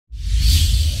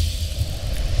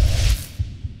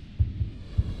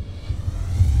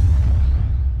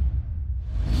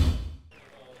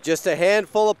Just a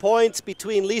handful of points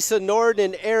between Lisa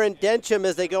Norden and Erin Densham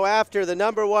as they go after the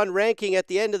 #1 ranking at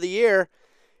the end of the year.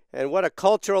 And what a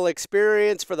cultural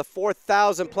experience for the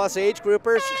 4,000 plus age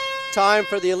groupers. Time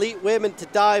for the elite women to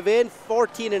dive in.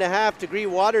 14.5-degree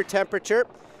water temperature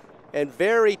and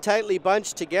very tightly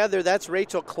bunched together. That's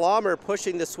Rachel Clommer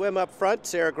pushing the swim up front.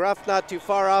 Sarah Gruff not too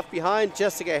far off behind.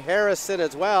 Jessica Harrison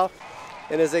as well.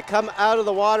 And as they come out of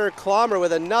the water, Clommer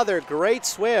with another great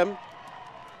swim.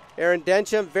 Erin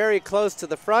Densham very close to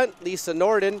the front. Lisa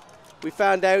Norden, we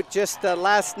found out just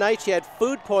last night she had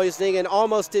food poisoning and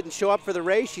almost didn't show up for the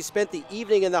race. She spent the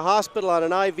evening in the hospital on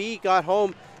an IV, got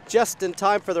home just in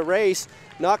time for the race.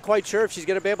 Not quite sure if she's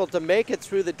going to be able to make it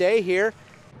through the day here.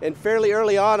 And fairly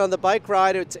early on the bike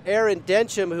ride, it's Erin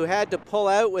Densham who had to pull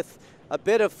out with a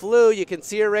bit of flu. You can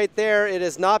see her right there. It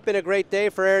has not been a great day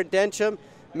for Erin Densham.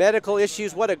 Medical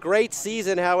issues. What a great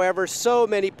season, however. So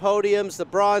many podiums, the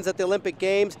bronze at the Olympic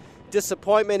Games.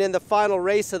 Disappointment in the final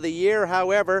race of the year,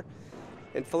 however.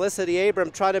 And Felicity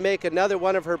Abram trying to make another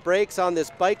one of her breaks on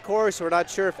this bike course. We're not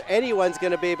sure if anyone's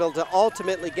going to be able to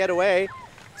ultimately get away.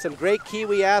 Some great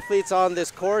Kiwi athletes on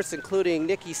this course, including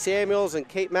Nikki Samuels and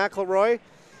Kate McElroy.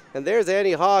 And there's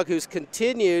Annie Haug, who's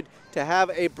continued to have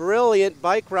a brilliant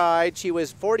bike ride. She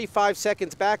was 45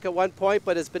 seconds back at one point,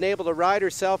 but has been able to ride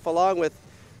herself along with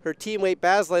her teammate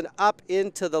Baslin up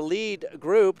into the lead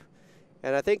group.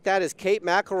 And I think that is Kate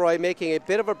McElroy making a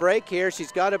bit of a break here.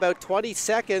 She's got about 20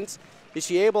 seconds. Is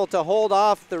she able to hold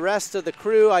off the rest of the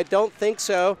crew? I don't think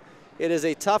so. It is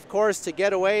a tough course to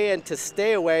get away and to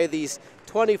stay away. These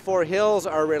 24 hills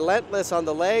are relentless on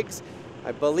the legs.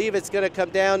 I believe it's going to come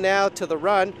down now to the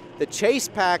run. The chase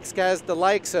packs has the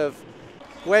likes of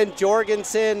Gwen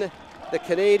Jorgensen, the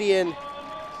Canadian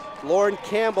Lauren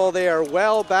Campbell. They are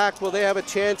well back. Will they have a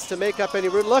chance to make up any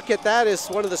room? Look at that, is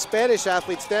one of the Spanish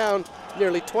athletes down.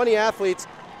 Nearly 20 athletes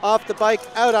off the bike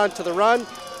out onto the run.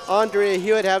 Andrea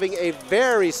Hewitt having a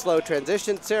very slow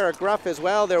transition. Sarah Gruff as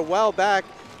well. They're well back.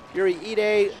 Yuri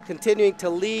Ide continuing to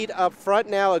lead up front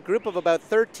now, a group of about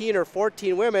 13 or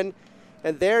 14 women.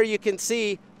 And there you can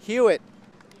see Hewitt,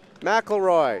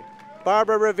 McElroy,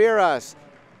 Barbara Riveras.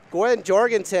 Gwen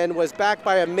Jorgensen was back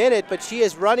by a minute, but she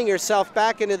is running herself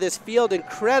back into this field.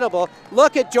 Incredible.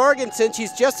 Look at Jorgensen.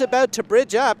 She's just about to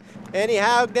bridge up. Annie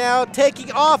Haug now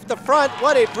taking off the front.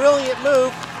 What a brilliant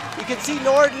move. You can see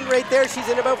Norden right there. She's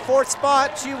in about 4th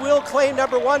spot. She will claim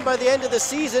 #1 by the end of the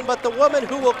season, but the woman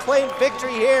who will claim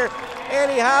victory here,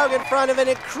 Annie Haug, in front of an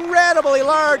incredibly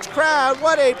large crowd.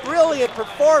 What a brilliant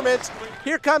performance.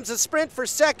 Here comes a sprint for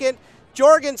second.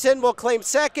 Jorgensen will claim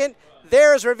second.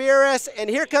 There's Riveras, and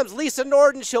here comes Lisa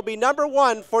Norden. She'll be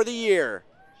 #1 for the year.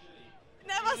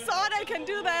 Never thought I can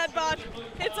do that, but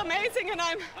it's amazing, and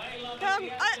I'm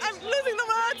losing the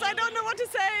words. I don't know what to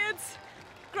say. It's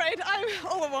great. I'm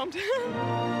overwhelmed.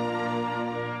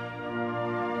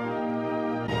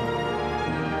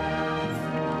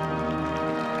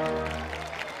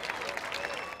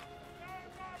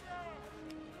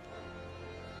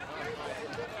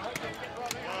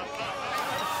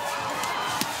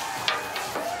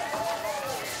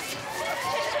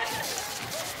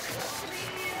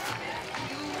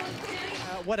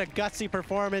 What a gutsy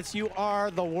performance. You are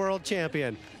the world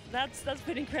champion. That's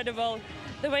been incredible.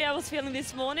 The way I was feeling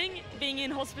this morning, being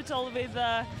in hospital with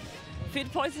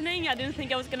food poisoning, I didn't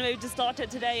think I was going to be able to start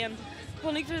it today. And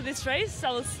pulling through this race,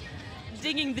 I was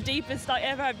digging the deepest I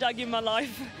ever have dug in my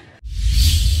life.